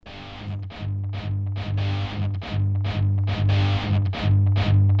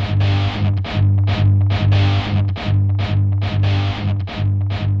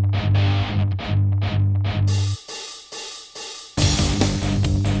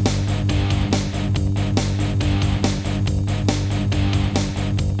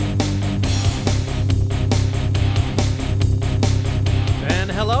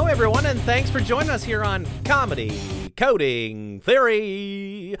Thanks for joining us here on Comedy Coding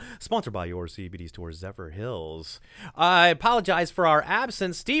Theory, sponsored by your CBD store, Zephyr Hills. I apologize for our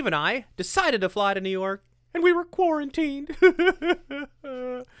absence. Steve and I decided to fly to New York, and we were quarantined.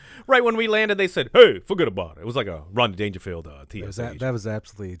 Right when we landed, they said, "Hey, forget about it." It was like a Rodney Dangerfield TSA. That was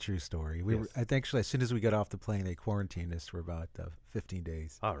absolutely a true story. Yes. I think actually as soon as we got off the plane, they quarantined us for about 15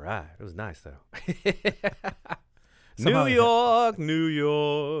 days. All right. It was nice, though. Somehow- New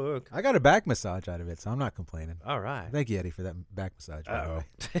York. I got a back massage out of it, so I'm not complaining. All right. Thank you, Eddie, for that back massage. By the way.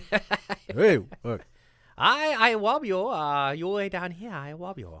 Uh-oh. Hey, look. I love you. You way down here. I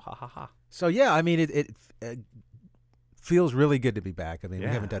love you. Ha ha ha. So yeah, I mean, it feels really good to be back. I mean, Yeah.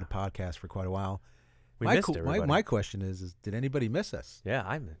 we haven't done a podcast for quite a while. We my, missed co- everybody. my question is, did anybody miss us? Yeah,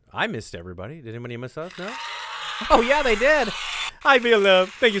 I missed everybody. Did anybody miss us? No? Oh, yeah, they did. I feel love.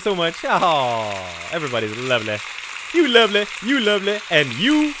 Thank you so much. Oh, everybody's lovely. You lovely, and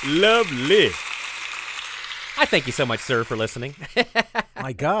you lovely. I thank you so much, sir, for listening.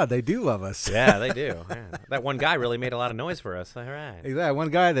 My God, they do love us. Yeah, they do. Yeah. That one guy really made a lot of noise for us. All right. Exactly.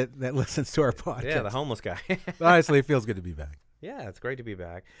 One guy that listens to our podcast. Yeah, the homeless guy. Honestly, it feels good to be back. Yeah, it's great to be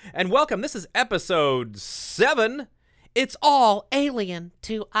back. And welcome. This is episode 7. It's all alien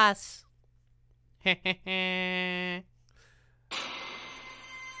to us.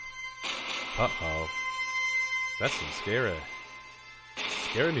 Uh-oh. That's some scary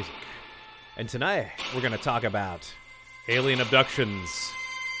music. And tonight, we're going to talk about alien abductions,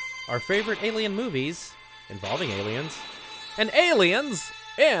 our favorite alien movies involving aliens, and aliens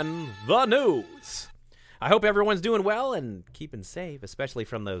in the news. I hope everyone's doing well and keeping safe, especially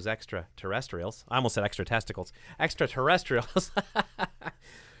from those extraterrestrials. I almost said extra testicles. Extraterrestrials.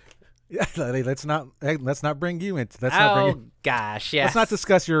 Yeah, let's not bring you into. Gosh, yes. Let's not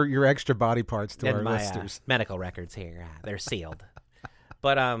discuss your extra body parts to And our my listeners. medical records here. They're sealed.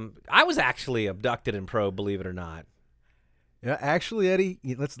 But I was actually abducted and probed, believe it or not. Yeah, actually, Eddie,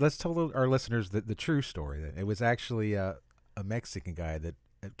 let's tell our listeners the true story. It was actually a Mexican guy that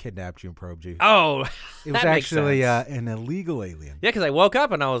kidnapped you and probed you. Oh, It was that makes actually sense. an illegal alien. Yeah, because I woke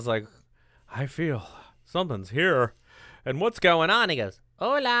up and I was like, I feel something's here. And what's going on? He goes,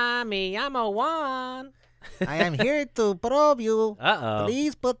 "Hola, me llamo Juan." I am here to probe you. Uh-oh.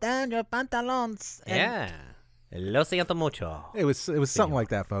 Please put down your pantalones. Yeah. Lo siento mucho. It was something like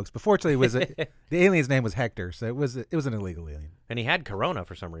that, folks. But fortunately, the alien's name was Hector, so it was an illegal alien. And he had Corona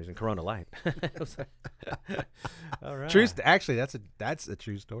for some reason, Corona Light. All right. Actually, that's a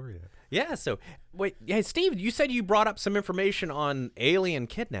true story. Yeah, so, wait, hey, Steve, you said you brought up some information on alien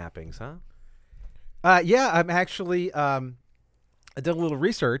kidnappings, huh? Yeah, I'm actually I did a little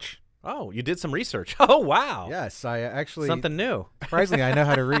research. Oh, you did some research. Oh, wow. Yes, I actually Something new. surprisingly I know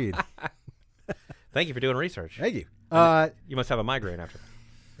how to read. Thank you for doing research. Thank you. You must have a migraine after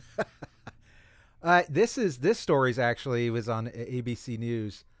that. This story's actually was on ABC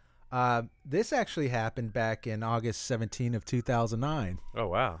News. This actually happened back in August 17 of 2009. Oh,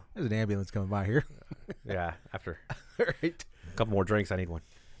 wow. There's an ambulance coming by here. Yeah, after Right. a couple more drinks, I need one.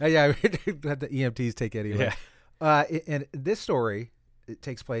 Yeah, we had the EMTs take Eddie away. Yeah. And this story, it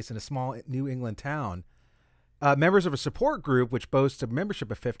takes place in a small New England town. Members of a support group, which boasts a membership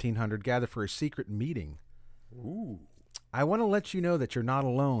of 1,500, gather for a secret meeting. Ooh. I want to let you know that you're not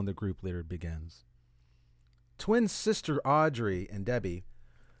alone, the group leader begins. Twin sister Audrey and Debbie.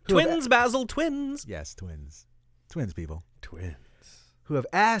 Twins, Basil, twins. Yes, twins. Twins, people. Twins. Who have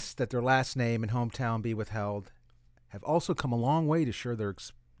asked that their last name and hometown be withheld, have also come a long way to share their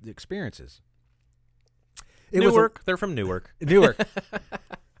experiences. Newark. They're from Newark. Newark.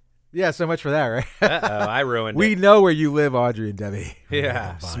 Yeah, so much for that, right? Uh-oh, I ruined We it. know where you live, Audrey and Debbie.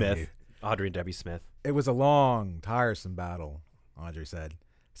 Yeah, We'll find Smith. you. Audrey and Debbie Smith. It was a long, tiresome battle, Audrey said.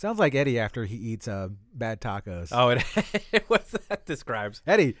 Sounds like Eddie after he eats bad tacos. Oh, it what's that describes?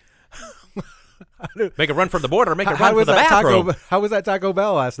 Eddie. Make a run for the border. Make a How run for was the that bathroom. How was that Taco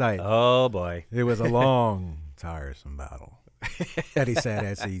Bell last night? Oh, boy. It was a long, tiresome battle. Eddie said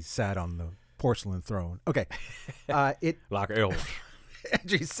as he sat on the porcelain throne. Okay. Like elves.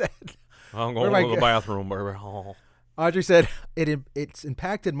 Audrey said. I'm Where going am I to the go- bathroom, baby. Oh. Audrey said, it's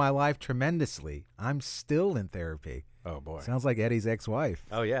impacted my life tremendously. I'm still in therapy. Oh, boy. Sounds like Eddie's ex-wife.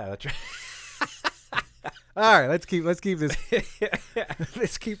 Oh, yeah, that's right. All right, let's keep this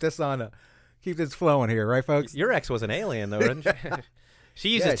let's keep this flowing here, right, folks? Your ex was an alien, though, didn't she? She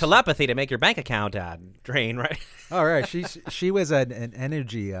uses Yeah, telepathy to make your bank account drain, right? All right, she was an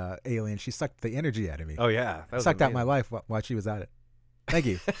energy alien. She sucked the energy out of me. Oh, yeah. That was Sucked out my amazing. life while she was at it. Thank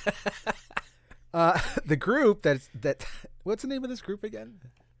you. The group that what's the name of this group again?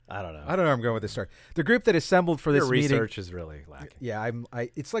 I don't know. I don't know where I'm going with this story. The group that assembled for this Your meeting. research is really lacking. Yeah,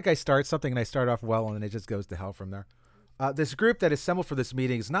 it's like I start something and I start off well and then it just goes to hell from there. This group that assembled for this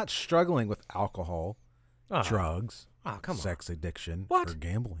meeting is not struggling with alcohol, drugs, come sex addiction, What? or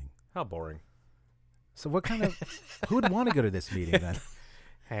gambling. How boring. So what kind of who would want to go to this meeting then?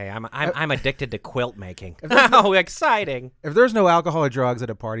 Hey, I'm addicted to quilt making. How exciting! If there's no alcohol or drugs at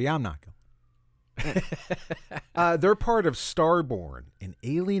a party, I'm not going. They're part of Starborn, an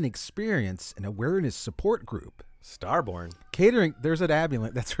alien experience and awareness support group. Starborn. Catering, there's an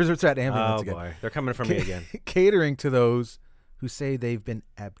ambulance. There's that ambulance again. Oh boy, they're coming for me again. Catering to those who say they've been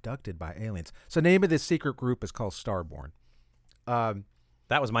abducted by aliens. So the name of this secret group is called Starborn.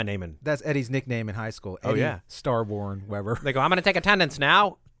 That was my name. That's Eddie's nickname in high school. Oh, Eddie yeah. Starborn Weber. They go, I'm going to take attendance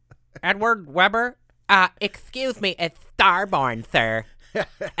now. Edward Weber? Excuse me, it's Starborn, sir.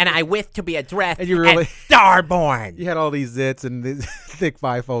 And I wish to be addressed And you really- as Starborn. You had all these zits and these thick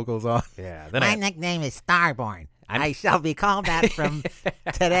bifocals on. Yeah. Then My nickname is Starborn. I shall be called that from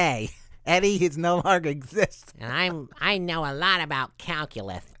today. Eddie is no longer exists. And I know a lot about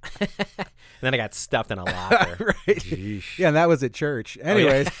calculus. then I got stuffed in a locker. Right. Jeesh. Yeah, and that was at church.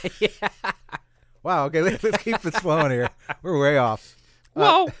 Anyways. Yeah. Wow, okay, let's keep this flowing here. We're way off.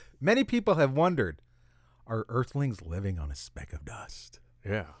 Whoa. Many people have wondered, are Earthlings living on a speck of dust?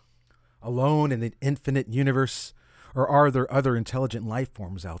 Yeah. Alone in the infinite universe? Or are there other intelligent life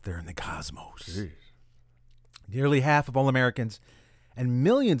forms out there in the cosmos? Jeez. Nearly half of all Americans and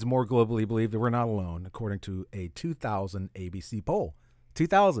millions more globally believe that we're not alone, according to a 2000 ABC poll.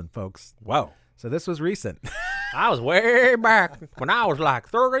 2000, folks. Whoa. So this was recent. I was way back when I was like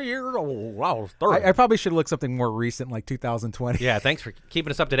 30 years old. I was 30. I probably should look something more recent, like 2020. Yeah, thanks for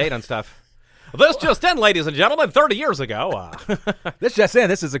keeping us up to date on stuff. This just in, ladies and gentlemen, 30 years ago. This just in.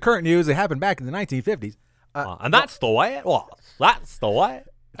 This is the current news. It happened back in the 1950s. And that's the way it was. That's the way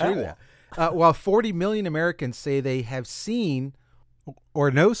True that. While 40 million Americans say they have seen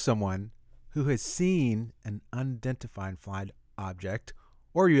or know someone who has seen an unidentified flying object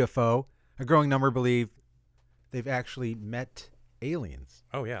or UFO, a growing number believe they've actually met aliens.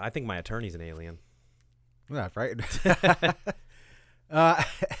 Oh, yeah. I think my attorney's an alien. Not right.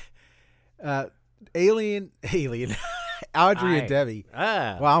 Alien. Audrey and Debbie.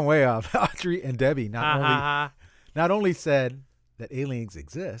 Well, I'm way off. Audrey and Debbie not only said that aliens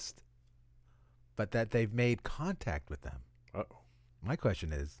exist, but that they've made contact with them. Uh-oh. My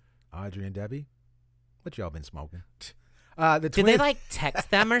question is, Audrey and Debbie, what y'all been smoking? Did they like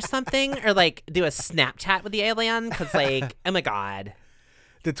text them or something? Or like do a Snapchat with the alien? Because like, oh my God.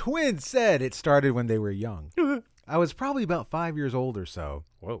 The twins said it started when they were young. I was probably about 5 years old or so.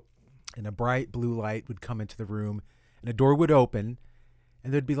 Whoa. And a bright blue light would come into the room, and a door would open,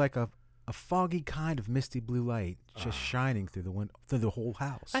 and there'd be like a foggy kind of misty blue light just shining through the window, through the whole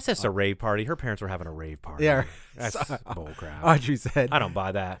house. That's just a rave party. Her parents were having a rave party. Yeah. That's bullcrap. Audrey said. I don't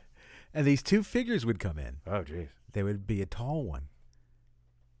buy that. And these two figures would come in. Oh, jeez. They would be a tall one.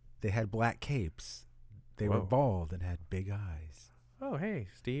 They had black capes. They were Whoa. bald and had big eyes. Oh, hey,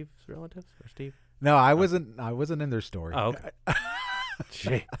 Steve's relatives or Steve? No, I wasn't in their story. Oh, okay.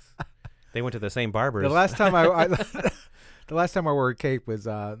 Jeez. They went to the same barbers. The last time the last time I wore a cape was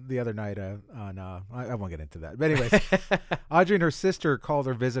the other night on I won't get into that. But anyways, Audrey and her sister called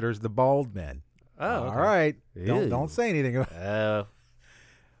her visitors the bald men. Oh, okay. All right. Ew. Don't say anything. Oh,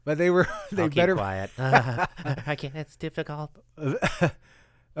 But they I'll keep better quiet. I can't, it's difficult.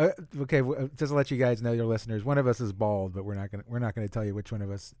 okay, just to let you guys know, your listeners, one of us is bald, but we're not gonna tell you which one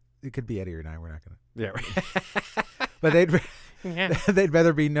of us. It could be Eddie or I. We're not gonna. Yeah. Right. But Yeah. they'd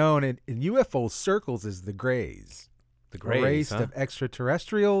better be known in UFO circles as the Greys. The A Greys, race huh? of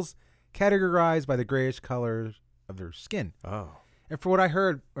extraterrestrials categorized by the grayish color of their skin. Oh. And from what I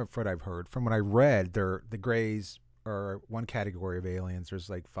heard, or from what I've heard, from what I read, the Greys are one category of aliens. There's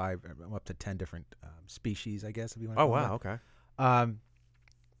like 5, up to 10 different species, I guess, if you want to Oh, call wow. that. Okay.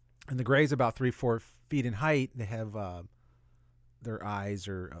 And the Greys about 3-4 feet in height. They have their eyes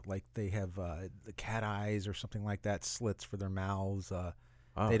are like they have the cat eyes or something like that, slits for their mouths.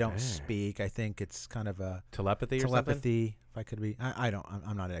 They don't dang. speak. I think it's kind of a Telepathy or something? telepathy. If I could be,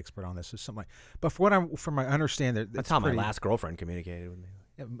 I'm not an expert on this. It's something like, but from my understanding, That's how my last girlfriend communicated with me.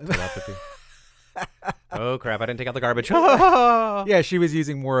 Yeah, Telepathy. Oh, crap. I didn't take out the garbage. yeah, she was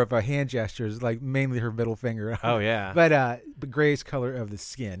using more of a hand gestures, like mainly her middle finger. Oh, yeah. But grayish color of the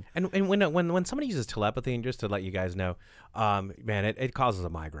skin. And when somebody uses telepathy, and just to let you guys know, man, it causes a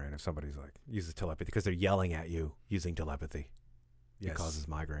migraine if somebody's like uses telepathy because they're yelling at you using telepathy. Yes. It causes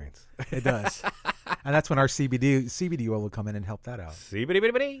migraines. It does. And that's when our CBD oil will come in and help that out.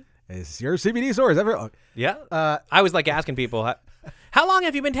 CBD. It's your CBD source. Yeah. I was like asking people, How long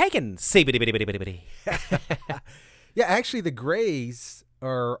have you been taking? Bitty. Yeah, actually, the Greys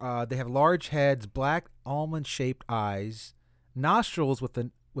are they have large heads, black almond-shaped eyes, nostrils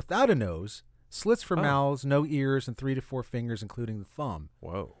without a nose, slits for mouths, no ears, and 3 to 4 fingers, including the thumb.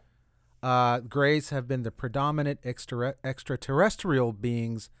 Whoa. Greys have been the predominant extraterrestrial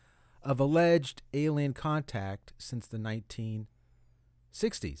beings of alleged alien contact since the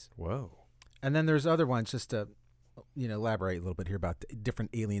 1960s. Whoa. And then there's other ones, just to elaborate a little bit here about the different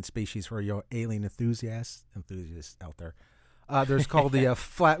alien species for your alien enthusiasts out there. There's called the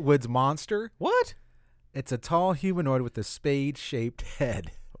Flatwoods Monster. What? It's a tall humanoid with a spade-shaped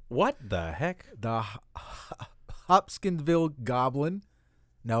head. What the heck? The Hopkinsville Goblin.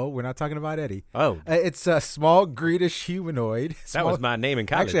 No, we're not talking about Eddie. Oh. It's a small, greenish humanoid. That was my name in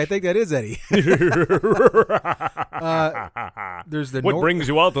college. Actually, I think that is Eddie. There's the What brings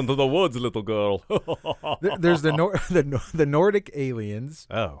you out into the woods, little girl? there's the Nordic aliens.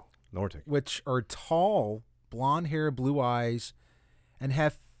 Oh, Nordic. Which are tall, blonde hair, blue eyes, and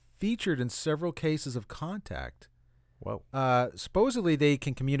have featured in several cases of contact. Whoa. Supposedly, they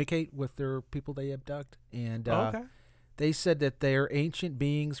can communicate with their people they abduct, and Okay. they said that they are ancient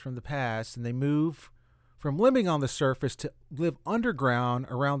beings from the past, and they move from living on the surface to live underground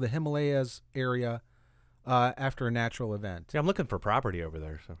around the Himalayas area after a natural event. See, I'm looking for property over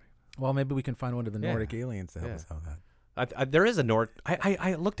there. So. Well, maybe we can find one of the Yeah. Nordic aliens to help us out with that. There is a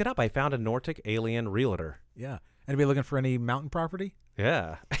I looked it up. I found a Nordic alien realtor. Yeah. Anybody looking for any mountain property?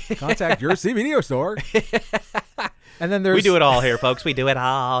 Yeah. Contact your CBD store. And then there's We do it all here, folks. We do it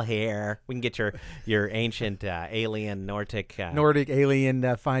all here. We can get your ancient alien Nordic. Nordic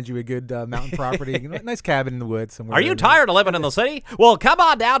alien finds you a good mountain property, nice cabin in the woods somewhere. Are you tired of living in the city? Well, come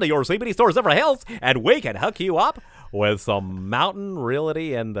on down to your CBD store, Zephyr Hills, and we can hook you up with some mountain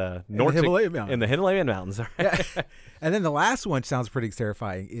realty in the Nordic Himalayan Mountains. Yeah. And then the last one sounds pretty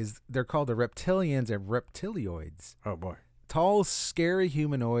terrifying. They're called the reptilians and reptilioids. Oh boy. Tall, scary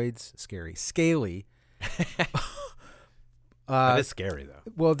humanoids, scaly. That is scary though.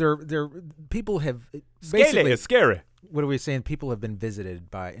 Well, they're people have Scaly basically. is scary. What are we saying? People have been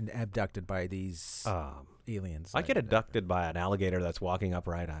visited by and abducted by these aliens. I get abducted by an alligator that's walking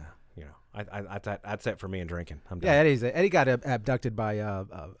upright. That's it for me and drinking. I'm done. Yeah, Eddie got abducted by a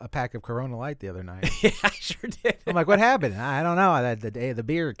pack of Corona Light the other night. Yeah, I sure did. I'm like, what happened? I don't know. The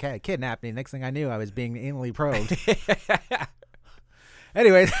beer kidnapped me. Next thing I knew, I was being anally probed.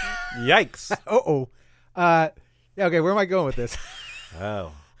 Anyways. Yikes. Yeah, okay, where am I going with this?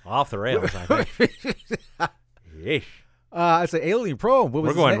 Oh, off the rails, I think. Yeesh. I say alien probe. What was We're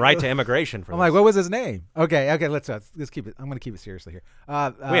his going name? right to immigration for I'm this. like, what was his name? Okay, let's keep it. I'm going to keep it seriously here.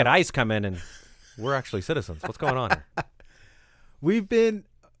 We had ICE come in, and we're actually citizens. What's going on here? We've been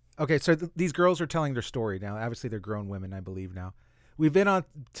okay. So these girls are telling their story now. Obviously, they're grown women, I believe now. We've been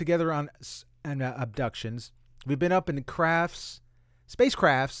together on abductions. We've been up in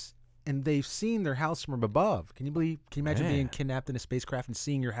spacecrafts, and they've seen their house from above. Can you imagine being kidnapped in a spacecraft and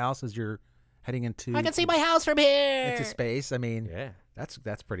seeing your house as you're heading into? I can see my house from here. Into space. I mean, Yeah. that's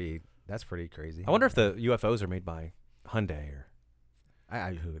pretty crazy. I wonder if the UFOs are made by Hyundai or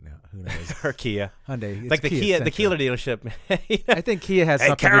who knows? or Kia. Hyundai. It's Like the Kia Central. dealership. I think Kia has Hey,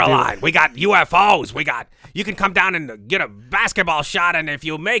 something Caroline, to we got UFOs. You can come down and get a basketball shot, and if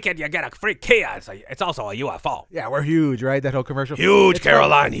you make it, you get a free Kia. It's also a UFO. do. Yeah, we're huge, right? That whole commercial. Huge, It's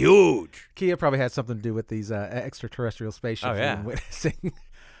Caroline, huge. Kia probably has something to do with these extraterrestrial spaceships Oh, yeah. we've been witnessing.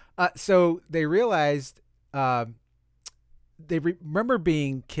 So they realized they remember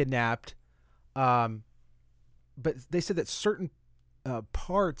being kidnapped, but they said that certain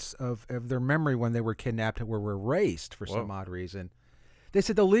parts of their memory when they were kidnapped were erased for some odd reason. They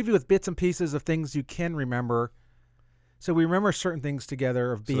said they'll leave you with bits and pieces of things you can remember. So we remember certain things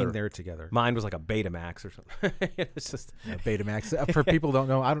together of being there together. Mine was like a Betamax or something. It's just. Betamax. For people don't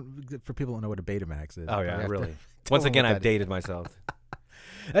know, For people don't know what a Betamax is. Oh I yeah, have to really. tell Once them again, what I've that is. dated myself.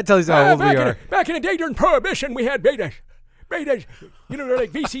 That tells you how old we are. Back in the day during Prohibition, we had betas. Betas, they're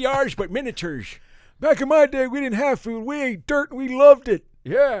like VCRs, but miniatures. Back in my day, we didn't have food. We ate dirt, and we loved it.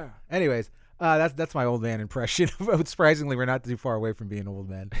 Yeah. Anyways, that's my old man impression. Surprisingly, we're not too far away from being old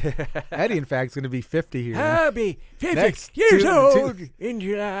men. Eddie, in fact, is going to be 50 here. I'll be 50 Next years two- old in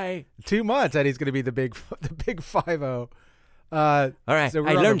July. 2 months, Eddie's going to be the big 5-0. All right, so we're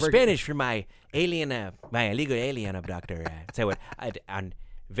I on the learned break- Spanish from my illegal alien abductor. So on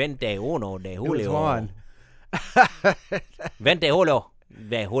 21 de It was julio. Juan. 21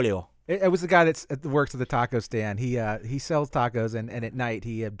 de julio. It was the guy that works at the taco stand. He sells tacos, and at night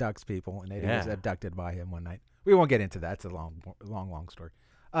he abducts people, and Eddie was Yeah. abducted by him one night. We won't get into that. It's a long story.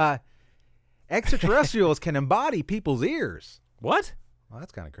 Extraterrestrials can embody people's ears. What? Well,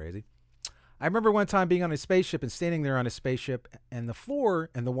 that's kind of crazy. I remember one time being on a spaceship and standing there on a spaceship, and the floor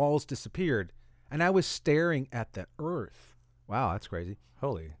and the walls disappeared, and I was staring at the Earth. Wow, that's crazy.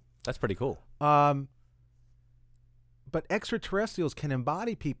 Holy, that's pretty cool. But extraterrestrials can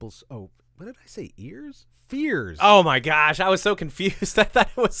embody people's what did I say? Ears? Fears. Oh my gosh, I was so confused. I thought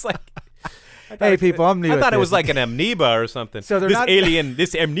it was like. Hey people, I'm new. I at thought it this. was like an amoeba or something. So they're this not- alien.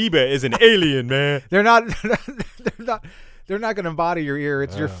 This amoeba is an alien, man. They're not. They're not going to embody your ear.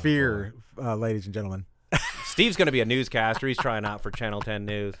 It's your fear, ladies and gentlemen. Steve's going to be a newscaster. He's trying out for Channel 10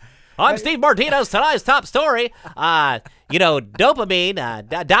 News. I'm Steve Martinez. Tonight's top story. Dopamine,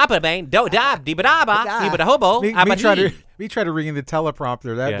 hobo. Me try to ring the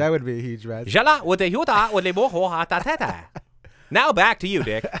teleprompter. That would be a huge match. Now back to you,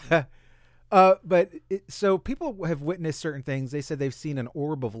 Dick. So people have witnessed certain things. They said they've seen an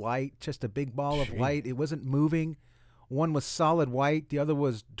orb of light, just a big ball of light. It wasn't moving. One was solid white. The other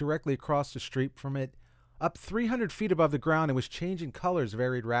was directly across the street from it, up 300 feet above the ground. It was changing colors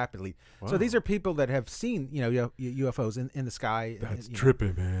very rapidly. Wow. So these are people that have seen, UFOs in the sky. That's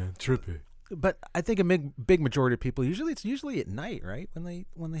trippy, man. Trippy. But I think a big majority of people it's usually at night, right?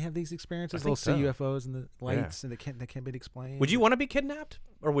 When they have these experiences, they'll see UFOs and the lights, and they can't be explained. Would you want to be kidnapped,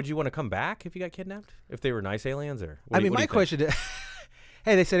 or would you want to come back if you got kidnapped? If they were nice aliens, or my question is,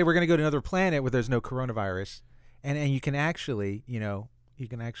 hey, they said we're going to go to another planet where there's no coronavirus, and you can actually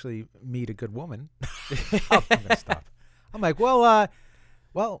meet a good woman. I'm gonna stop. I'm like, well,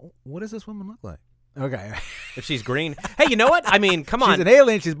 what does this woman look like? Okay. If she's green, hey, you know what? I mean, come on. She's an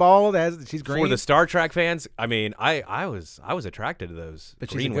alien. She's bald. She's green. For the Star Trek fans, I mean, I was attracted to those but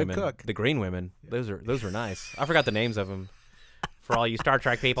green she's a good women. Cook. The green women, those were nice. I forgot the names of them. For all you Star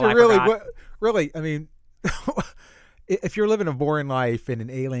Trek people, So I really, forgot. really, I mean, if you're living a boring life and an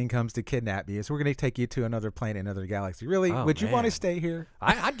alien comes to kidnap you, so we're going to take you to another planet, another galaxy. Really, Oh, would you want man. to stay here?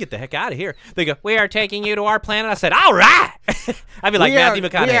 I'd get the heck out of here. They go, we are taking you to our planet. I said, all right. I'd be like Matthew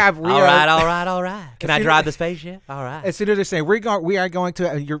McConaughey. All right. Can I drive the spaceship? All right. As soon as they're saying we are going to,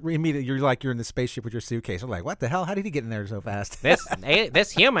 and you're immediately you're in the spaceship with your suitcase. I'm like, what the hell? How did he get in there so fast?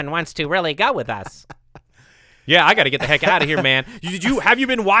 This human wants to really go with us. Yeah, I got to get the heck out of here, man. Have you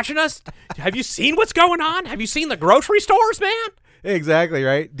been watching us? Have you seen what's going on? Have you seen the grocery stores, man? Exactly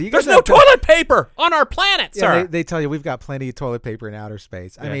right. Do you There's guys no have toilet paper on our planet, Yeah, sir. they tell you we've got plenty of toilet paper in outer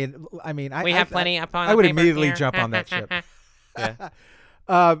space. Yeah. I mean, We have plenty of toilet I would paper immediately here. jump on that ship. Yeah.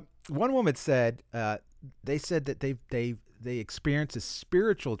 One woman said they said that they experienced a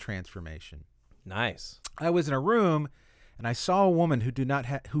spiritual transformation. Nice. I was in a room and I saw a woman who did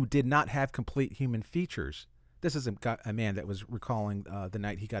not have complete human features. This is a man that was recalling the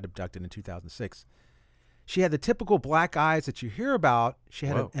night he got abducted in 2006. She had the typical black eyes that you hear about. She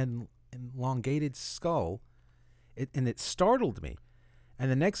had an elongated skull, and it startled me.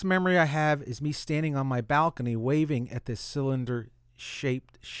 And the next memory I have is me standing on my balcony waving at this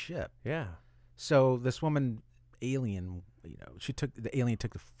cylinder-shaped ship. Yeah. So this woman, alien, the alien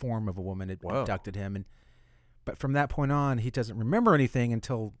took the form of a woman, it abducted him, but from that point on, he doesn't remember anything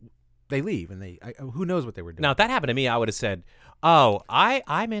until they leave, and who knows what they were doing. Now, if that happened to me, I would have said, oh,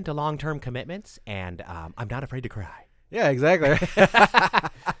 I'm into long-term commitments, and I'm not afraid to cry. Yeah, exactly.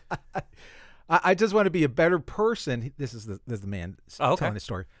 I just want to be a better person. This is the man telling the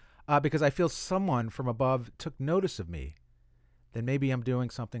story, because I feel someone from above took notice of me. Then maybe I'm doing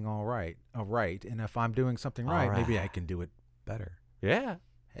something all right, and if I'm doing something right, maybe I can do it better. Yeah.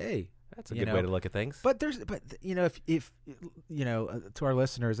 Hey, that's a good way to look at things. But if to our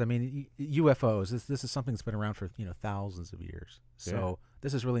listeners, I mean, UFOs. This is something that's been around for thousands of years. So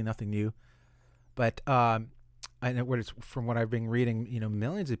this is really nothing new. But I know from what I've been reading,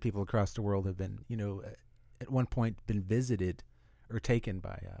 millions of people across the world have been, at one point been visited or taken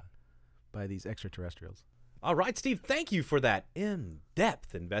by these extraterrestrials. All right, Steve, thank you for that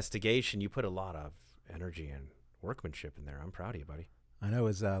in-depth investigation. You put a lot of energy and workmanship in there. I'm proud of you, buddy. I know it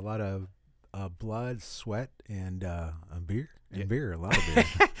was a lot of blood, sweat, and beer. And beer, a lot of beer.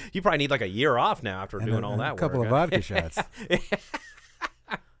 You probably need like a year off now after doing all that work. A couple of vodka shots.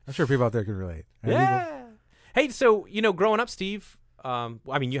 I'm sure people out there can relate. Right, yeah. people? Hey, so, growing up, Steve,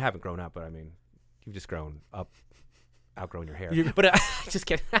 I mean, you haven't grown up, but I mean, you've just grown up, outgrown your hair. But just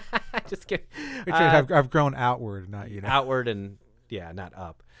kidding. Just kidding. I've grown outward, not outward and not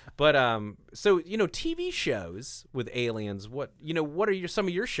up. But so TV shows with aliens. What are some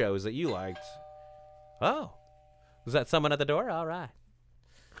of your shows that you liked? Oh, was that someone at the door? All right.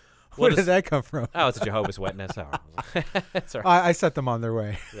 Where did that come from? Oh, it's a Jehovah's Witness. Oh, that's all right. I set them on their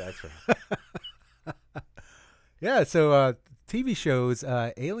way. Yeah, that's right. Yeah. So TV shows,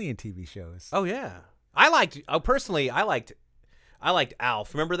 alien TV shows. Oh yeah, personally, I liked I liked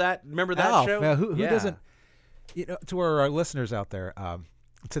Alf. Remember that? Remember that Alf. show? Now, who Yeah. doesn't? You know, to our listeners out there,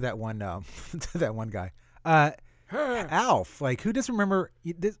 to that one, to that one guy, Alf. Like, who doesn't remember?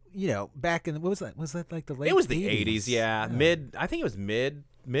 You know, back in what was that? Was that like the late? It was the 80s, yeah. Mid. I think it was mid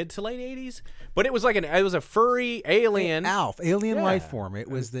to late 80s. But it was like it was a furry alien. Alf, alien Yeah. life form. It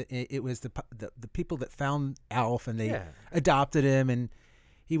was the people that found Alf and they Yeah. adopted him, and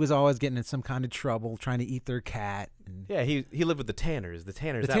he was always getting in some kind of trouble trying to eat their cat. And Yeah, he lived with the Tanners. The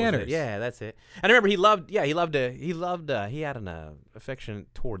Tanners. The that was it. Tanners. Yeah, that's it. And I remember he had an affection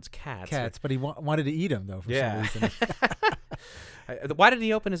towards cats. but he wanted to eat them though for Yeah. some reason. Why did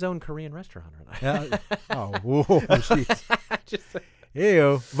he open his own Korean restaurant? Yeah. Oh, whoa, jeez. Just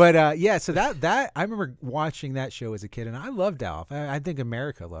Ew. But yeah, so that I remember watching that show as a kid, and I loved Alf. I think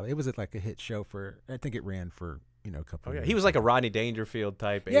America loved it. It was like a hit show for. I think it ran for a couple. Oh of yeah, years. he was like a Rodney Dangerfield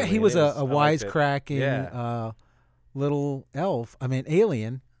type. Yeah, he alien. was It a I liked it. wisecracking Yeah. little elf. I mean,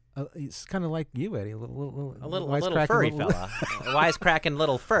 alien. He's kind of like you, Eddie. A little wisecracking furry little, fella, a wisecracking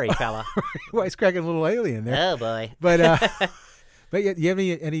little furry fella. wisecracking little alien there. Oh boy. But yeah, you have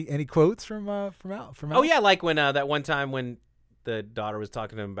any quotes from Alf? Oh yeah, like when that one time when the daughter was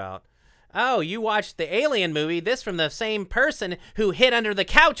talking to him about, oh, you watched the Alien movie. This from the same person who hid under the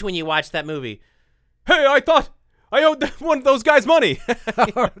couch when you watched that movie. Hey, I thought I owed one of those guys money.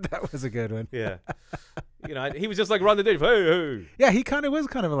 That was a good one. Yeah. He was just like Rodney Dangerfield. Hey. Yeah, he was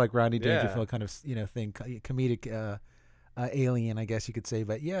kind of like Rodney Yeah. Dangerfield kind of thing, comedic alien, I guess you could say.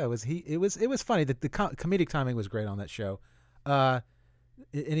 But yeah, it was funny. The comedic timing was great on that show. And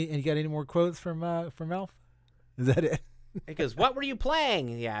you got any more quotes from Alf? Is that it? He goes, what were you playing?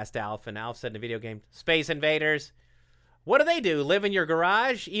 He asked Alf, and Alf said in the video game, Space Invaders. What do? Live in your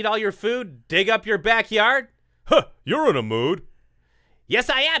garage? Eat all your food? Dig up your backyard? Huh, you're in a mood. Yes,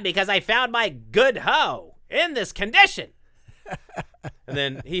 I am, because I found my good hoe in this condition. And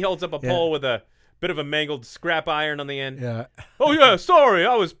then he holds up a pole with a bit of a mangled scrap iron on the end. Yeah. Oh, yeah, sorry.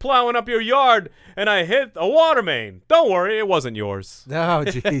 I was plowing up your yard, and I hit a water main. Don't worry, it wasn't yours. Oh,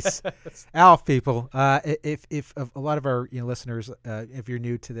 jeez. Alf, people. If a lot of our listeners, if you're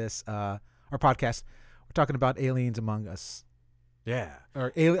new to this, our podcast, we're talking about aliens among us. Yeah.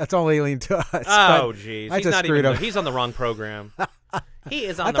 Or it's all alien to us. Oh, jeez. I just screwed up. He's on the wrong program. He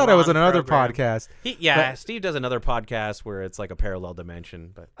is on I the thought wrong it was on another program. podcast. Steve does another podcast where it's like a parallel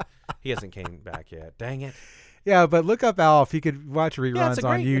dimension, but he hasn't came back yet. Dang it. Yeah, but look up Alf. You could watch reruns it's a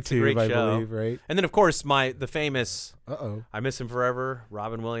on great YouTube, I show. believe, right? And then, of course, the famous, Uh-oh. I miss him forever,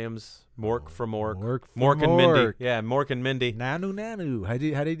 Robin Williams, Mork from Mork. Mork and Mindy. Mork. Yeah, Mork and Mindy. Nanu. How do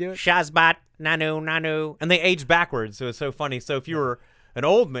you do it? Shazbot, Nanu. And they aged backwards, so it's so funny. So if you were an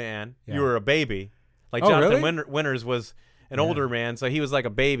old man, Yeah. you were a baby. Like Oh, Jonathan really? Winters was an older man, so he was like a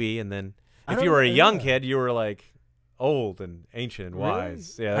baby. And then I if don't you were a know, young yeah. kid, you were like old and ancient and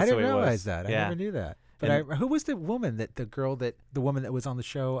wise. Yeah, that's I didn't the way it was. realize that. I Yeah. never knew that. But And- who was the woman the woman that was on the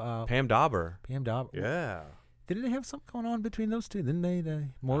show? Pam Dauber. Pam Dauber. Yeah. Didn't they have something going on between those two? Didn't they?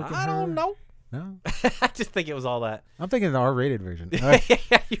 Mork and I don't her? know. No, I just think it was all that. I'm thinking the R-rated version. Yeah,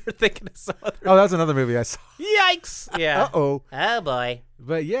 you're thinking of some other. Oh, that's another movie I saw. Yikes! Yeah. Uh-oh. Oh boy.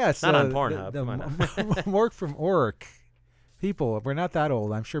 But yeah, so Not on Pornhub. The Come on Mork from Ork. People, we're not that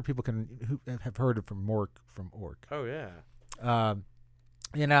old. I'm sure people who have heard of from Mork from Ork. Oh yeah.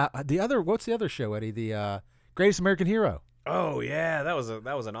 What's the other show, Eddie? The Greatest American Hero. Oh yeah, that was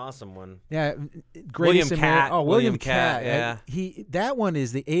an awesome one. Yeah, William Greatest Catt. Oh, William Catt, Catt. yeah. That one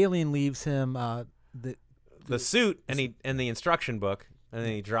is the alien leaves him The suit and the instruction book, and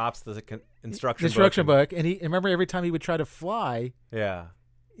then he drops the instruction book, and he remember every time he would try to fly, Yeah.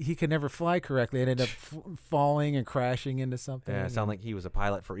 he could never fly correctly and ended up falling and crashing into something. Yeah. It sounded like he was a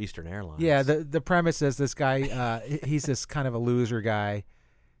pilot for Eastern Airlines. Yeah, the premise is this guy, he's this kind of a loser guy,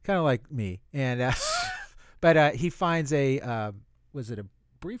 kind of like me, and but he finds was it a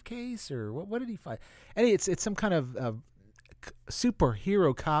briefcase or what did he find? And it's some kind of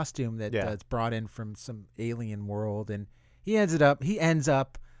superhero costume that's brought in from some alien world, and he ends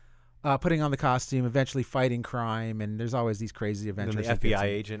up putting on the costume, eventually fighting crime, and there's always these crazy And adventures. then the he gets FBI in.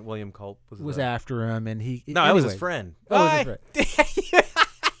 agent William Culp was after him, and he that was his anyway. friend. Oh, it was his friend.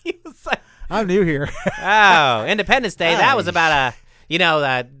 He was like, I'm new here. oh, Independence Day. That was about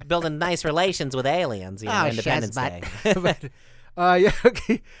building nice relations with aliens. Independence Day. But, yeah,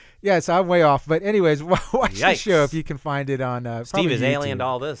 okay. Yeah, so I'm way off. But anyways, watch the Yikes. show if you can find it on Steve probably is alien to YouTube.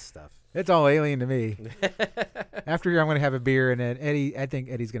 all this stuff. It's all alien to me. After here, I'm going to have a beer, and then I think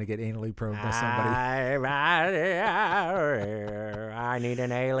Eddie's going to get anally probed by somebody, I need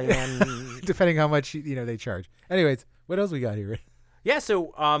an alien. depending how much they charge. Anyways, what else we got here? Yeah.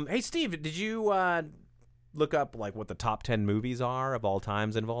 So, hey, Steve, did you look up like what the top 10 movies are of all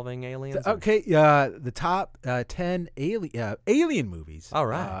times involving aliens? Okay, the top 10 alien movies. All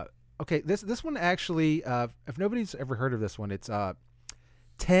right. Okay, this one actually, if nobody's ever heard of this one, it's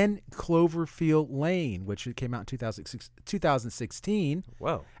 10 Cloverfield Lane, which came out in 2016.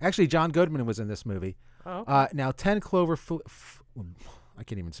 Whoa. Actually, John Goodman was in this movie. Oh, okay. Now, 10 Cloverfield... I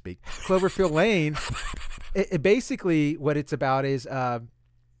can't even speak. Cloverfield Lane, it basically, what it's about is...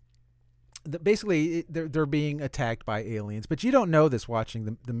 they're being attacked by aliens, but you don't know this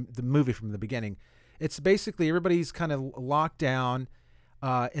watching the movie from the beginning. It's basically everybody's kind of locked down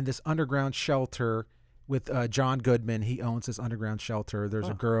in this underground shelter with John Goodman. He owns this underground shelter. There's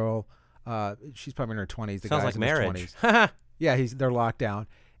a girl. She's probably in her 20s. The Sounds guy's like in marriage. his 20s. Yeah, they're locked down,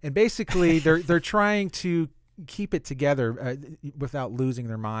 and basically they're trying to keep it together without losing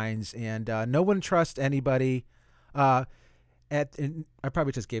their minds, and no one trusts anybody. And I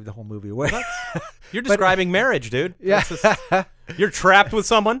probably just gave the whole movie away. You're describing marriage, dude. Yeah. You're trapped with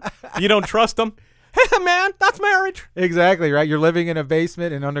someone. You don't trust them. Man, that's marriage. Exactly, right? You're living in a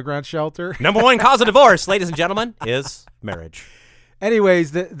basement in an underground shelter. Number one cause of divorce, ladies and gentlemen, is marriage.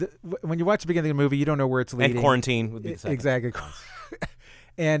 Anyways, when you watch the beginning of the movie, you don't know where it's leading. And quarantine would be the second. Exactly.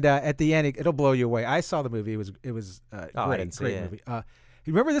 And at the end, it'll blow you away. I saw the movie. It was great. I didn't see great it. movie.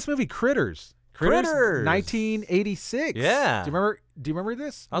 You remember this movie, Critters? Critters. 1986. Yeah. Do you remember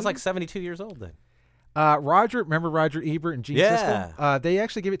this? I was like 72 years old then. Remember Roger Ebert and Gene Yeah. Siskel? They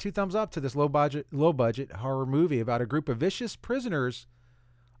actually gave it 2 thumbs up to this low budget horror movie about a group of vicious prisoners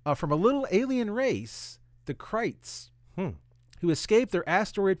from a little alien race, the Krites, who escape their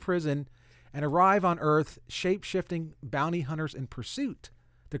asteroid prison and arrive on Earth, shape-shifting bounty hunters in pursuit.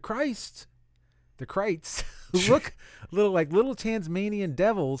 The Krites who look like little Tasmanian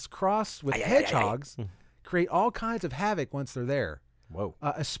devils crossed with hedgehogs, create all kinds of havoc once they're there. Whoa.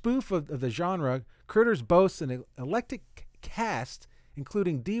 A spoof of the genre, Critters boasts an eclectic cast,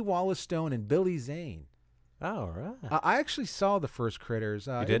 including Dee Wallace Stone and Billy Zane. All right. I actually saw the first Critters.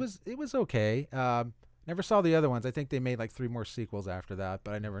 You did? It was okay. Never saw the other ones. I think they made like 3 more sequels after that,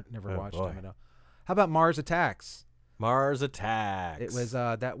 but I never watched boy. them. How about Mars Attacks? Mars Attacks. It was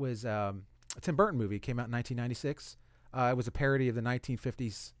that was a Tim Burton movie. It came out in 1996. It was a parody of the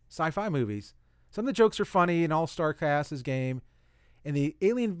 1950s sci-fi movies. Some of the jokes are funny, and all-star cast is game. And the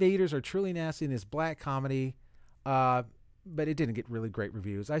alien invaders are truly nasty in this black comedy, but it didn't get really great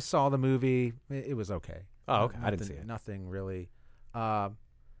reviews. I saw the movie. It was okay. Oh, okay. I didn't see it. Nothing really. The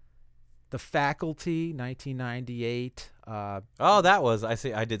Faculty, 1998. Oh, that was. I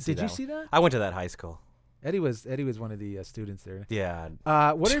see. I did see that. Did you one. see that? I went to that high school. Eddie was one of the students there. Yeah.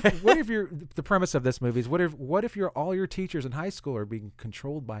 What if the premise of this movie is what if all your teachers in high school are being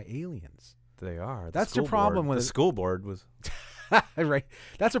controlled by aliens? They are. That's the problem with the school board was. Right.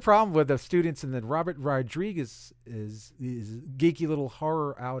 That's a problem with the students in the Robert Rodriguez is geeky little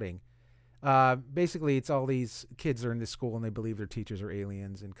horror outing. Basically, it's all these kids are in this school and they believe their teachers are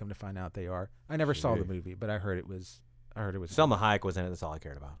aliens, and come to find out they are. I never saw the movie, but I heard it was. Selma Hayek was in it. That's all I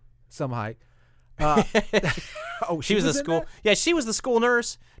cared about. Selma Hayek. She was the school. Yeah, she was the school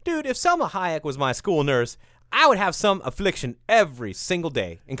nurse, dude. If Selma Hayek was my school nurse, I would have some affliction every single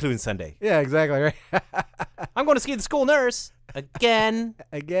day, including Sunday. Yeah, exactly right. I'm going to see the school nurse again.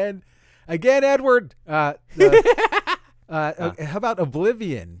 Again, Edward. How about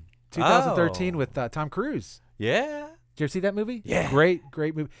Oblivion, 2013 with Tom Cruise? Yeah. Did you ever see that movie? Yeah. Great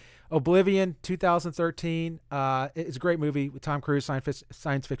movie. Oblivion, 2013. It's a great movie with Tom Cruise,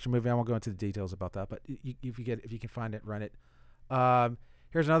 science fiction movie. I won't go into the details about that, but if you can find it, run it.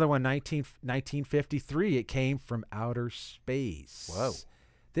 Here's another one, 1953. It came from outer space. Whoa.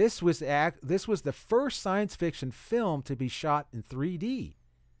 This was the first science fiction film to be shot in 3D.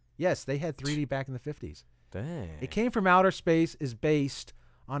 Yes, they had 3D back in the 50s. Dang. It Came from Outer Space is based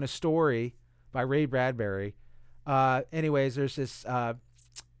on a story by Ray Bradbury. Anyways, there's this a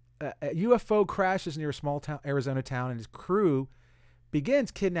UFO crashes near a small town, Arizona town, and his crew begins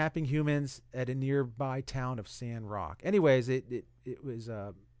kidnapping humans at a nearby town of Sand Rock. Anyways, it was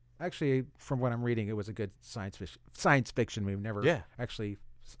actually, from what I'm reading, it was a good science fiction movie. Never actually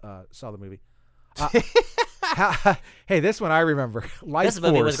saw the movie. Hey, this one I remember. This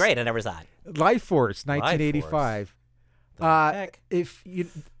movie was great. I never saw it. Life Force, 1985. Heck?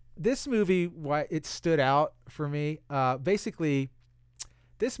 This movie, why it stood out for me. Basically,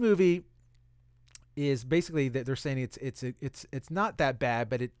 this movie is basically that they're saying it's not that bad,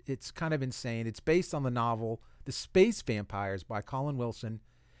 but it's kind of insane. It's based on the novel The Space Vampires by Colin Wilson,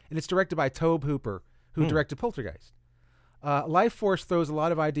 and it's directed by Tobe Hooper, who directed Poltergeist. Life Force throws a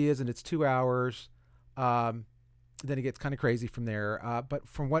lot of ideas in its 2 hours. then it gets kind of crazy from there. But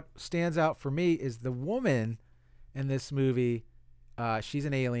from what stands out for me is the woman in this movie. She's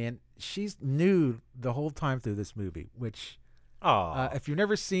an alien. She's nude the whole time through this movie, which if you've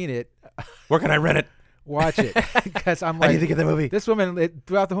never seen it, Where can I rent it? watch it. Because I'm like, I need to get the movie. this woman,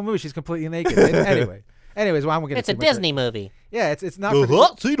 throughout the whole movie, she's completely naked. Anyways, well, I'm going to It's a Disney movie. Yeah, it's not The from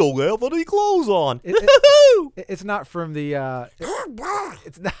hot seat don't have any clothes on. it's not from the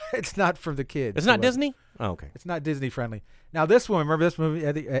it's not from the kids. It's not So, Disney? Oh, okay. It's not Disney friendly. Now this one, remember this movie?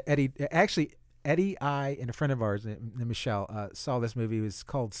 Eddie, I, and a friend of ours, Michelle, saw this movie. It was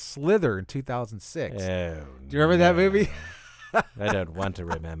called Slither in 2006. Oh, Do you remember that movie? I don't want to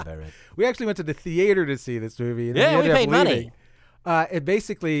remember it. We actually went to the theater to see this movie. And Yeah, then we ended up paid money. leaving. It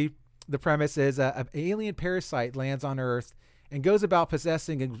basically, the premise is an alien parasite lands on Earth and goes about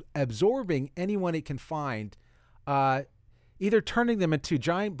possessing and absorbing anyone it can find, either turning them into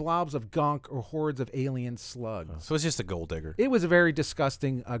giant blobs of gunk or hordes of alien slugs. So it's just a gold digger. It was a very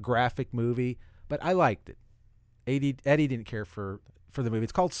disgusting, graphic movie, but I liked it. Eddie didn't care for the movie.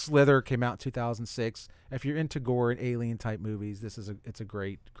 It's called Slither. Came out in 2006. If you're into gore and alien type movies, it's a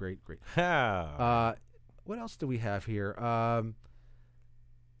great. What else do we have here?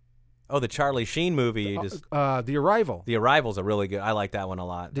 The Charlie Sheen movie. The Arrival. The Arrival's a really good. I like that one a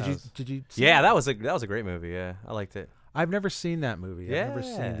lot. Did you see Yeah, it? that was a great movie. Yeah, I liked it. I've never seen that movie. I've never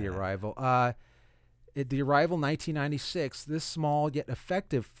seen The Yeah. Arrival. The Arrival, 1996. This small yet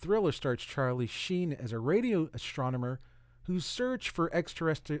effective thriller stars Charlie Sheen as a radio astronomer whose search for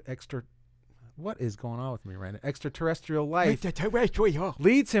what is going on with me right now? Extraterrestrial life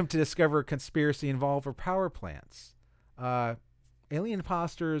leads him to discover a conspiracy involving power plants, alien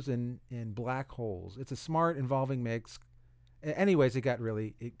imposters, and black holes. It's a smart, involving mix. Anyways, it got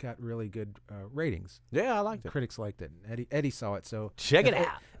really good ratings. Yeah, I liked it. Critics liked it. Eddie saw it, so Check it if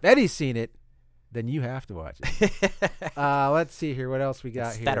out. If Eddie's seen it, then you have to watch it. Let's see here. What else we got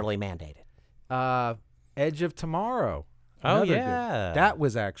It's here? federally mandated. Edge of Tomorrow. Oh, Another good- yeah. that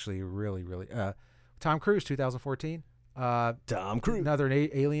was actually really. Tom Cruise, 2014. Tom Cruise. Another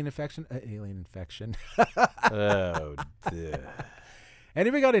alien infection. Alien infection. Oh, dear.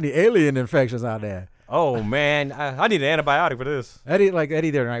 Anybody got any alien infections out there? Oh man, I need an antibiotic for this. Eddie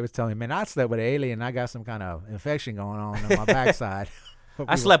the other night was telling me, man, I slept with an alien. I got some kind of infection going on my backside. But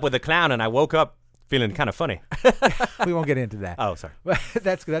I slept with a clown and I woke up feeling kind of funny. we won't get into that. Oh, sorry. But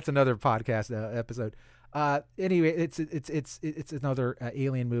that's another podcast episode. Anyway, it's another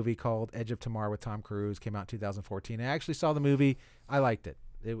alien movie called Edge of Tomorrow with Tom Cruise. Came out in 2014. I actually saw the movie. I liked it.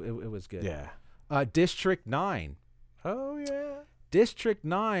 It was good. Yeah. District 9. Oh yeah. District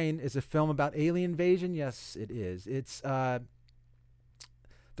 9 is a film about alien invasion. Yes, it is. It's there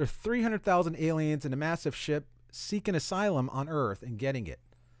are 300,000 aliens in a massive ship seeking asylum on Earth and getting it.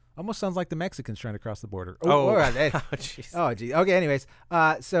 Almost sounds like the Mexicans trying to cross the border. Jeez. Oh, gee. Okay. Anyways,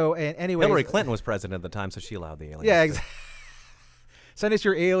 anyways, Hillary Clinton was president at the time, so she allowed the aliens. Yeah, exactly. Send us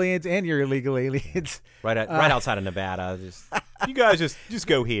your aliens and your illegal aliens. Right outside of Nevada. You guys just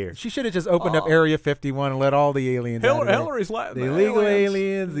go here. She should have just opened up Area 51 and let all the aliens out of there. Hillary's the illegal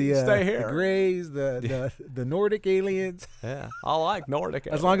aliens, stay here. the Greys, the Nordic aliens. Yeah, I like Nordic.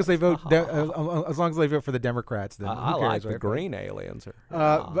 As long as they vote, aliens. as long as they vote for the Democrats, then I who cares, like the right? green aliens.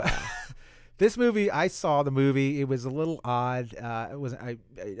 But this movie, I saw the movie. It was a little odd. It was I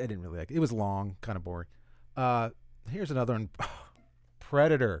didn't really like it. It was long, kind of boring. Here's another one.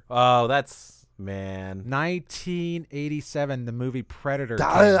 Predator. Oh, that's man. 1987, the movie Predator. came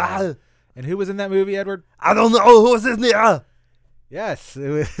out. And who was in that movie, Edward? I don't know who was his name. Yes, it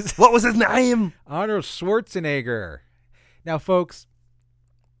was What was his name? Arnold Schwarzenegger. Now, folks,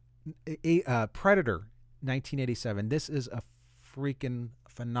 Predator, 1987. This is a freaking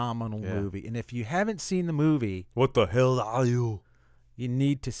phenomenal movie. And if you haven't seen the movie, What the hell are you? you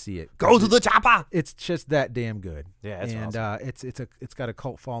need to see it. Go to the chopper. It's just that damn good. Yeah, it's and awesome. it's got a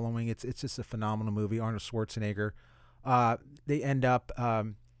cult following. It's just a phenomenal movie. Arnold Schwarzenegger. They end up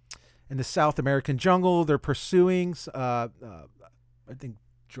in the South American jungle. They're pursuing, I think,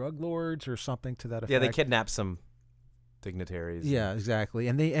 drug lords or something to that effect. Yeah, they kidnapped some dignitaries. Yeah, exactly.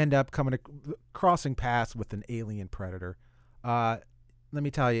 And they end up crossing paths with an alien predator. Let me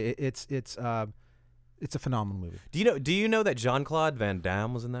tell you, it's a phenomenal movie. Do you know that Jean-Claude Van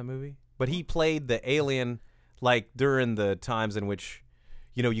Damme was in that movie? But he played the alien like during the times in which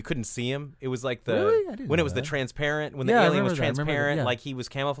you couldn't see him. It was like Really? I didn't when know it was the that. transparent, when Yeah, the I alien was remember that. I remember that, transparent, yeah. like he was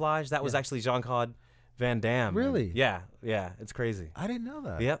camouflaged. That was actually Jean-Claude Van Damme. Really? Yeah, it's crazy. I didn't know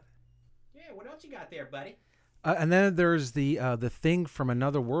that. Yep. Yeah, what else you got there, buddy? And then there's the Thing from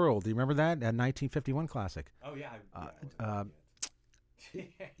Another World. Do you remember that? A 1951 classic. Oh yeah.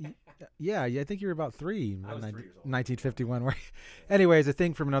 Yeah, I think you were about 3. I was 3 years old. 1951. Where, anyways, A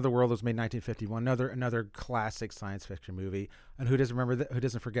Thing from Another World was made in 1951. Another classic science fiction movie. And who doesn't remember? Who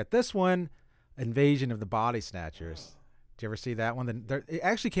doesn't forget this one? Invasion of the Body Snatchers. Did you ever see that one? It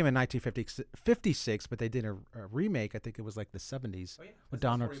actually came in 1956, but they did a remake. I think it was like the 70s. Oh yeah. With Is that a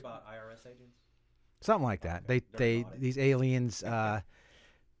Donald, story about IRS agents? something like that. Okay. They Dirty these aliens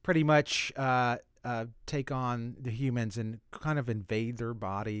pretty much take on the humans and kind of invade their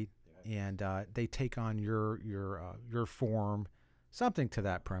body, and they take on your form, something to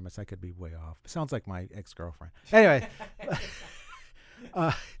that premise. I could be way off. Sounds like my ex-girlfriend. Anyway,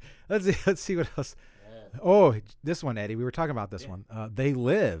 let's see what else. Oh, this one, Eddie. We were talking about this one. They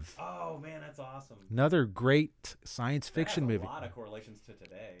Live. Oh man, that's awesome. Another great science fiction That has movie. A lot of correlations to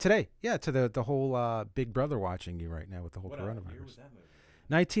today. Today, yeah, to the whole Big Brother watching you right now with the whole What coronavirus. year was that movie?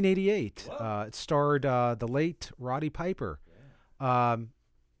 1988. Whoa. It starred the late Roddy Piper. Yeah.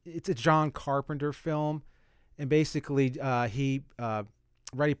 It's a John Carpenter film, and basically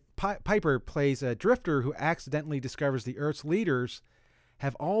Roddy Piper plays a drifter who accidentally discovers the Earth's leaders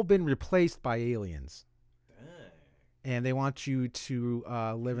have all been replaced by aliens, Dang. and they want you to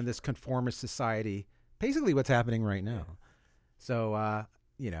live in this conformist society. Basically, what's happening right now. So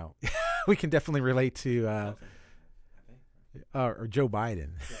we can definitely relate to. I think. Or Joe Biden.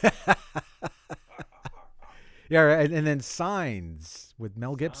 Yeah, right. And then Signs with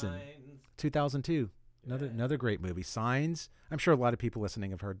Mel Gibson, Signs. 2002. Another great movie. Signs. I'm sure a lot of people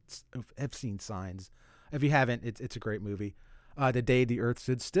listening have seen Signs. If you haven't, it's a great movie. The Day the Earth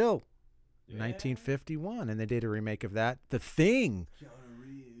Stood Still, Yeah. 1951, and they did a remake of that. The Thing. Keanu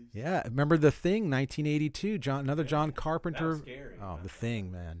Reeves. Yeah, remember The Thing, 1982. Another John Carpenter. That was scary. Oh, The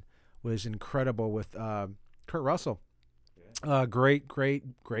Thing, man, was incredible with Kurt Russell. Yeah. Great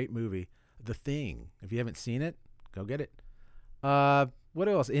movie. The Thing. If you haven't seen it, go get it. What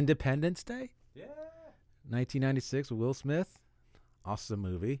else? Independence Day, Yeah. 1996 with Will Smith. Awesome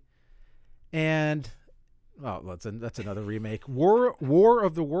movie. And that's another remake. War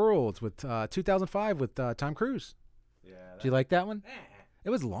of the Worlds with 2005 with Tom Cruise. Yeah. Do you like that one? Eh, It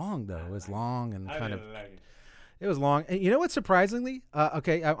was long though. It was long and I kind of. didn't like it. It was long. And you know what? Surprisingly,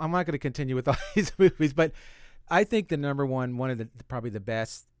 okay, I'm not going to continue with all these movies, but I think the number one of the probably the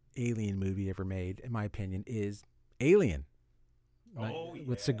best alien movie ever made, in my opinion, is Alien. Oh,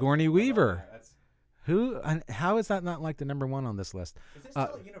 With yeah. Sigourney I love Weaver. that. That's- Who and how is that not like the number one on this list? Is it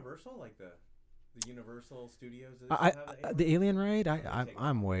still Universal? Like the Universal Studios? Is I have the Alien raid. Or did it take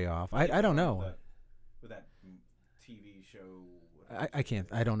I'm off? way off. What did I don't they do know. with that TV show. I can't.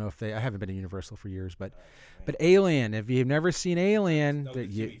 I don't know if they. I haven't been to Universal for years, but Man. but Alien. If you've never seen Alien, No, that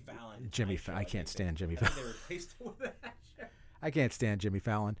the you, Jimmy Fallon. Jimmy. Tonight Show, I can't think stand Jimmy I think Fallon. They replaced it with that show. I can't stand Jimmy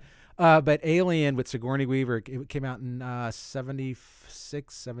Fallon. But Alien with Sigourney Weaver, it came out in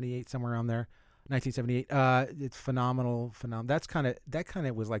 76, 78, somewhere around there. 1978. It's phenomenal. That kind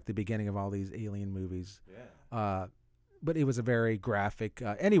of was like the beginning of all these alien movies. Yeah. But it was a very graphic.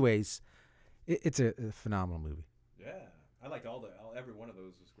 Anyways, it's a phenomenal movie. Yeah. I liked every one of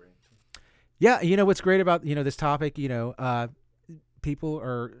those was great. Yeah, you know what's great about this topic.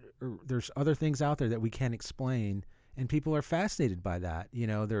 People there's other things out there that we can't explain, and people are fascinated by that.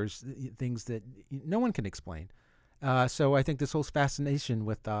 There's things that no one can explain. So I think this whole fascination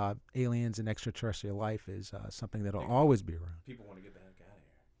with aliens and extraterrestrial life is something that'll always be around. People want to get the heck out of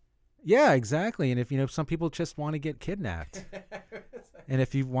Yeah, exactly. And if some people just want to get kidnapped, here. and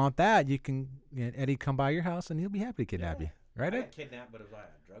if you want that, you can Eddie come by your house and he'll be happy to kidnap you. Right? I Ed? got kidnapped, but it was by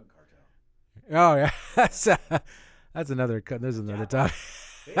a drug cartel. Oh yeah, that's another. There's another topic.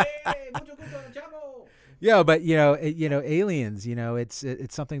 Hey, mucho gusto, chavo. Yeah, but aliens.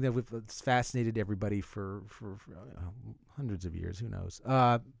 It's something that it's fascinated everybody for hundreds of years. Who knows?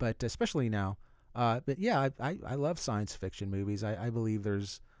 But especially now. But yeah, I love science fiction movies. I believe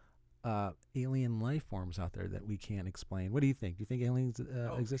there's alien life forms out there that we can't explain. What do you think? Do you think aliens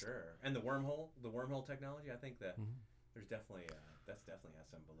exist? Sure. And the wormhole technology. I think that there's definitely that's definitely has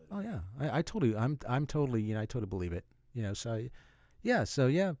some validity. Oh yeah, I totally. I'm totally. I totally believe it. So.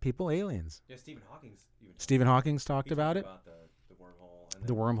 Yeah, people, aliens. Yeah, Stephen Hawking's even. Stephen Hawking's he talked about it. About the wormhole. And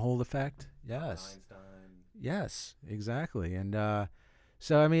The then wormhole effect. Yes. Einstein. Yes, exactly. And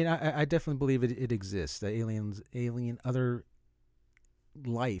so, I mean, I definitely believe it exists. The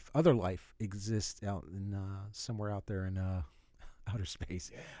other life exists out in somewhere out there in outer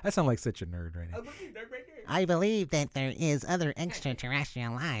space. Yeah. I sound like such a nerd right now. I believe that there is other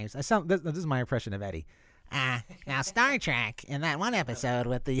extraterrestrial lives. This is my impression of Eddie. Now Star Trek in that one episode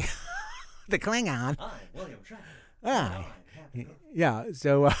with the the Klingon. I'm William Shatner. Ah, I'm Captain Cook. yeah.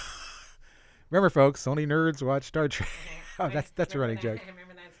 So remember, folks, only nerds watch Star Trek. Oh, that's a running joke.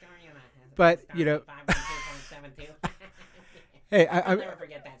 Remember that story? But, you know, 512.72. hey, I'll never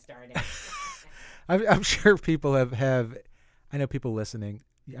forget that story. I'm sure people have. I know people listening.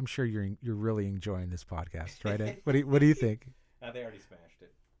 I'm sure you're really enjoying this podcast, right? Ed? What do you think? They already smashed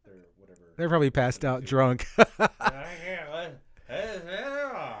it. They're whatever. They're probably passed out drunk.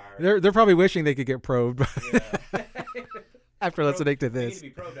 Yeah, They're probably wishing they could get probed yeah. after listening to They need this. to be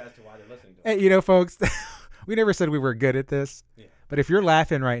probed as to why they're listening to Hey, us. you know, folks, we never said we were good at this. Yeah. But if you're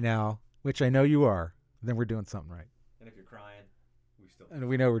laughing right now, which I know you are, then we're doing something right. And if you're crying, we still. And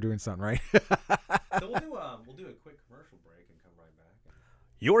we know we're doing something right. So we'll do a quick commercial break and come right back.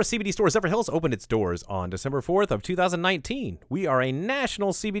 Your CBD store Zephyr Hills opened its doors on December 4th of 2019. We are a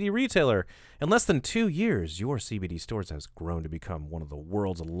national CBD retailer. In less than 2 years, your CBD stores has grown to become one of the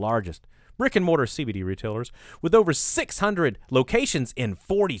world's largest brick-and-mortar CBD retailers with over 600 locations in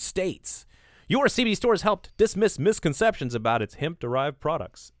 40 states. Your CBD stores helped dismiss misconceptions about its hemp-derived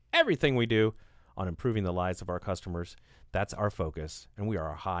products. Everything we do on improving the lives of our customers, that's our focus, and we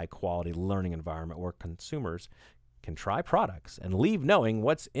are a high-quality learning environment where consumers can try products and leave knowing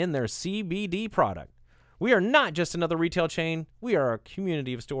what's in their CBD product. We are not just another retail chain. We are a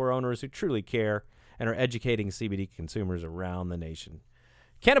community of store owners who truly care and are educating CBD consumers around the nation.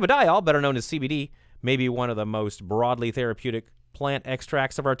 Cannabidiol, better known as CBD, may be one of the most broadly therapeutic plant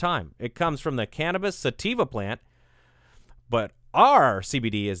extracts of our time. It comes from the cannabis sativa plant, but our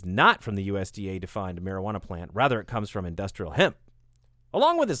CBD is not from the USDA-defined marijuana plant. Rather, it comes from industrial hemp.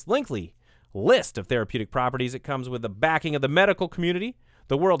 Along with this lengthy list of therapeutic properties, it comes with the backing of the medical community,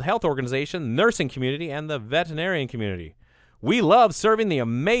 the World Health Organization, nursing community, and the veterinarian community. We love serving the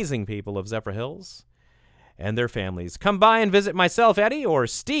amazing people of Zephyr Hills and their families. Come by and visit myself, Eddie, or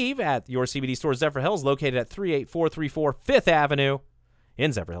Steve at your CBD store Zephyr Hills, located at 38434 5th Avenue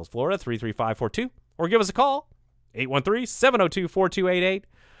in Zephyr Hills, Florida, 33542, or give us a call, 813-702-4288.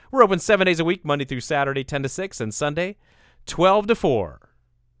 We're open 7 days a week, Monday through Saturday, 10 to 6, and Sunday, 12 to 4.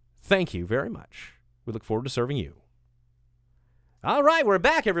 Thank you very much. We look forward to serving you. All right, we're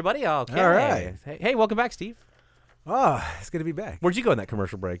back, everybody. Okay. All right. Hey, welcome back, Steve. Oh, it's good to be back. Where'd you go in that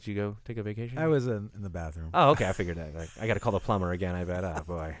commercial break? Did you go take a vacation? I was in the bathroom. Oh, okay. I figured that. I got to call the plumber again, I bet. Oh,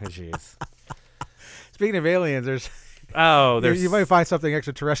 boy. Jeez. Speaking of aliens, Oh, there's... you might find something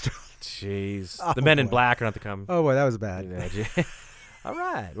extraterrestrial. Jeez. Oh, the men in boy. black are not to come. Oh, boy, that was bad. Yeah, all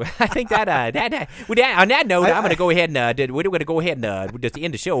right. Well, I think that, on that note, I'm going to go ahead and we're going to go ahead and just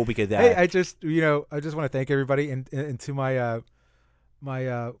end the show because Hey, I just want to thank everybody and to my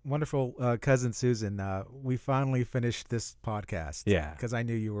my wonderful cousin Susan. We finally finished this podcast. Yeah. Because I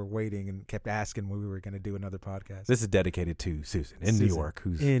knew you were waiting and kept asking when we were going to do another podcast. This is dedicated to Susan in New Susan York,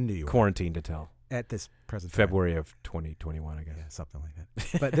 who's in New York quarantined until at this present time. February of 2021, I guess. Yeah, something like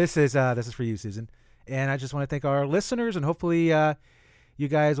that. But this is for you, Susan. And I just want to thank our listeners, and hopefully you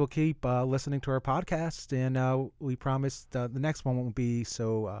guys will keep listening to our podcast. And we promise the next one won't be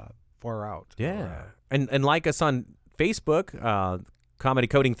so far out. Yeah. And like us on Facebook, Comedy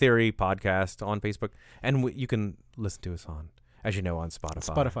Coding Theory podcast on Facebook. And you can listen to us on, as you know, on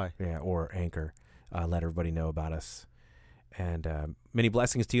Spotify. Yeah, or Anchor. Let everybody know about us. And many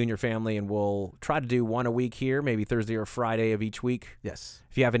blessings to you and your family. And we'll try to do one a week here, maybe Thursday or Friday of each week. Yes.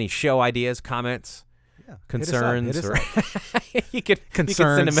 If you have any show ideas, comments, Yeah. concerns, Hit us or up. you can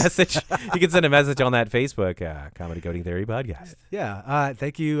send a message. You can send a message on that Facebook Comedy Coding Theory podcast. Yeah.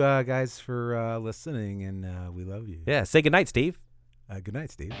 Thank you guys for listening, and we love you. Yeah. Say goodnight, Steve. Good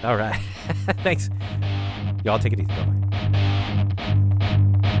night, Steve. All right. Thanks. Y'all take it easy. Bye-bye.